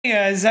Hey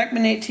guys,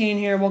 Zachman18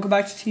 here. Welcome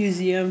back to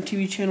TZM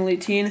TV channel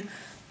 18,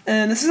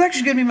 and this is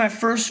actually going to be my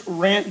first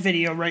rant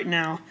video right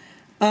now.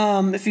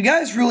 If you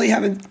guys really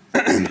haven't,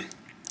 if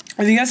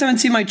you guys haven't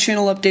seen my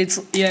channel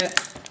updates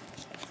yet,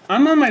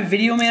 I'm on my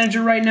video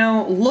manager right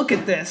now. Look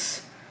at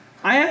this.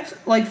 I have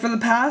for the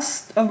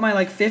past of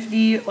my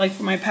 50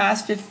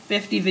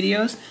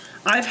 videos,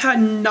 I've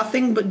had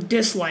nothing but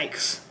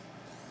dislikes.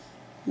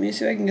 Let me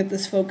see if I can get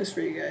this focused for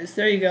you guys.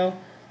 There you go.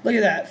 Look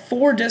at that.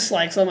 4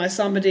 dislikes on my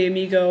Samba de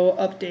Amigo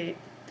update.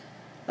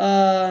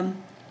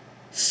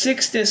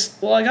 6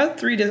 well, I got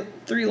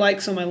 3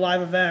 likes on my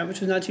live event,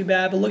 which was not too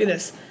bad, but look at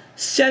this.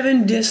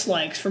 7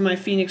 dislikes for my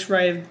Phoenix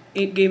Wright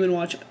Game &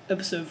 Watch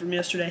episode from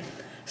yesterday.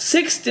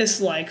 6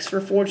 dislikes for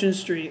Fortune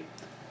Street.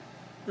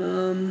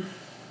 Any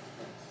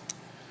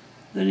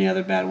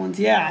other bad ones?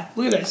 Yeah,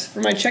 look at this.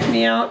 For my Check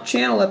Me Out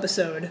channel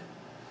episode.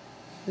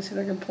 Let's see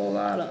if I can pull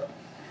that up.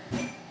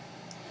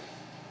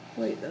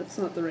 Wait, that's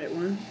not the right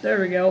one.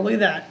 There we go. Look at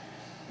that.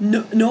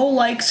 No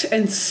likes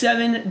and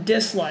 7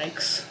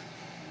 dislikes.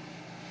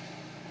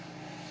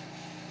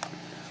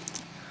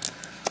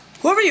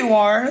 Whoever you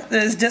are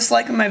that is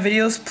disliking my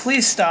videos,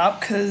 please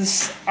stop,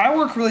 because I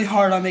work really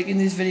hard on making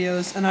these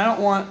videos, and I don't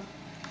want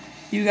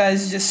you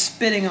guys just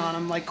spitting on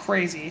them like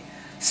crazy.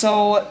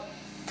 So,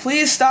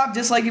 please stop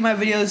disliking my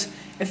videos.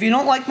 If you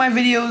don't like my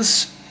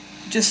videos,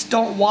 just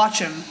don't watch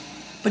them.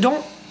 But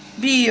don't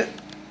be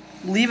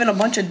leaving a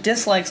bunch of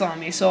dislikes on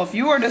me. So if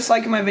you are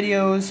disliking my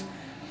videos,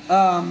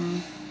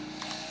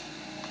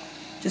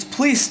 just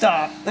please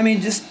stop. I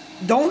mean, just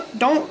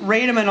don't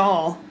rate them at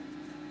all.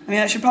 I mean,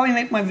 I should probably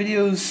make my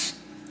videos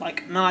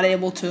not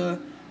able to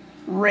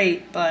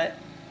rate, but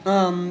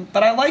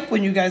I like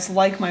when you guys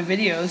like my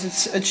videos.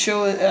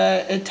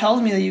 It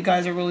tells me that you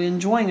guys are really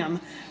enjoying them,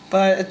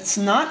 but it's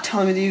not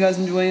telling me that you guys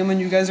are enjoying them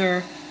when you guys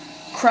are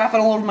crapping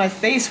all over my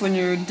face when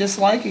you're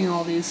disliking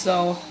all these.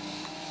 So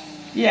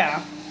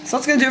yeah. So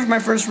that's going to do it for my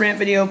first rant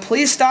video.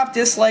 Please stop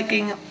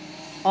disliking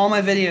all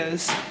my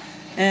videos,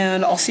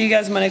 and I'll see you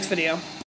guys in my next video.